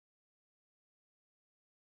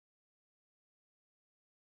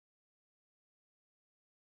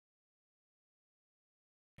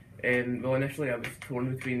Well, initially I was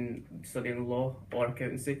torn between studying law or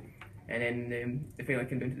accountancy, and then I finally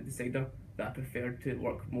came down to the decider that I preferred to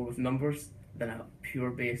work more with numbers than a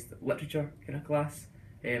pure-based literature kind of class.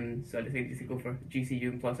 So I decided to go for GCU,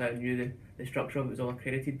 and plus I knew the structure of it was all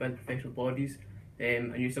accredited by the professional bodies. I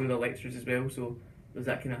knew some of the lecturers as well, so there was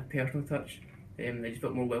that kind of personal touch. I just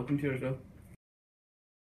felt more welcome to as well.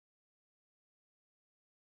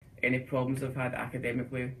 Any problems I've had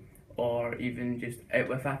academically or even just out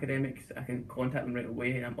with academics, I can contact them right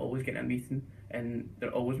away, and I'm always getting a meeting, and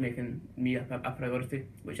they're always making me a priority,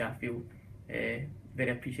 which I feel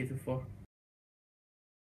very appreciative for.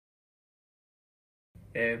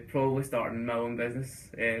 Probably starting my own business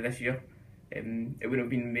this year. It wouldn't have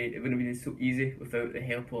been so easy without the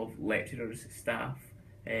help of lecturers, staff,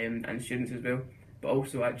 and students as well. But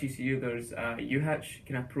also at GCU, there's a UHatch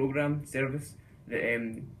kind of program service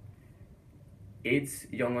that aids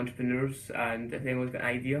young entrepreneurs, and if anyone's got an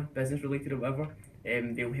idea, business related or whatever,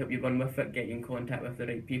 they'll help you run with it, get you in contact with the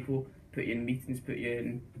right people, put you in meetings, put you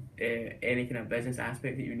in any kind of business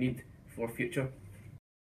aspect that you need for future.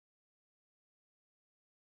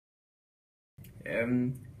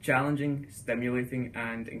 Challenging, stimulating,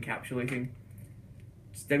 and encapsulating.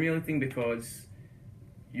 Stimulating because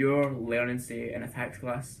you're learning, say, in a tax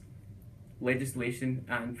class, legislation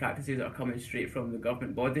and practices that are coming straight from the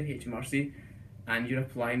government body, HMRC, and you're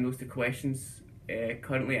applying those to questions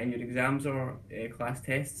currently in your exams or class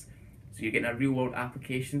tests. So you're getting a real world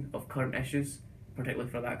application of current issues, particularly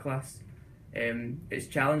for that class. It's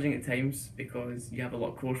challenging at times because you have a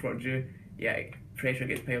lot of coursework due, pressure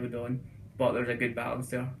gets piled on, but there's a good balance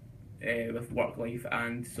there with work life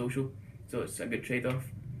and social, so it's a good trade-off.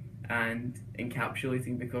 And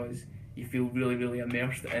encapsulating because you feel really, really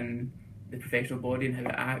immersed in the professional body and how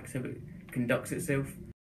it acts, how it conducts itself.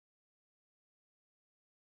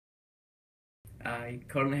 I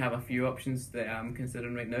currently have a few options that I'm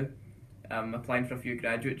considering right now. I'm applying for a few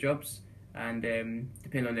graduate jobs, and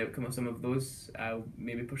depending on the outcome of some of those, I'll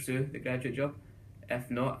maybe pursue the graduate job. If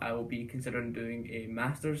not, I will be considering doing a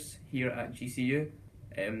master's here at GCU.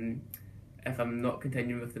 If I'm not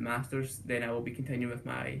continuing with the master's, then I will be continuing with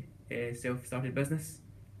my self-started business.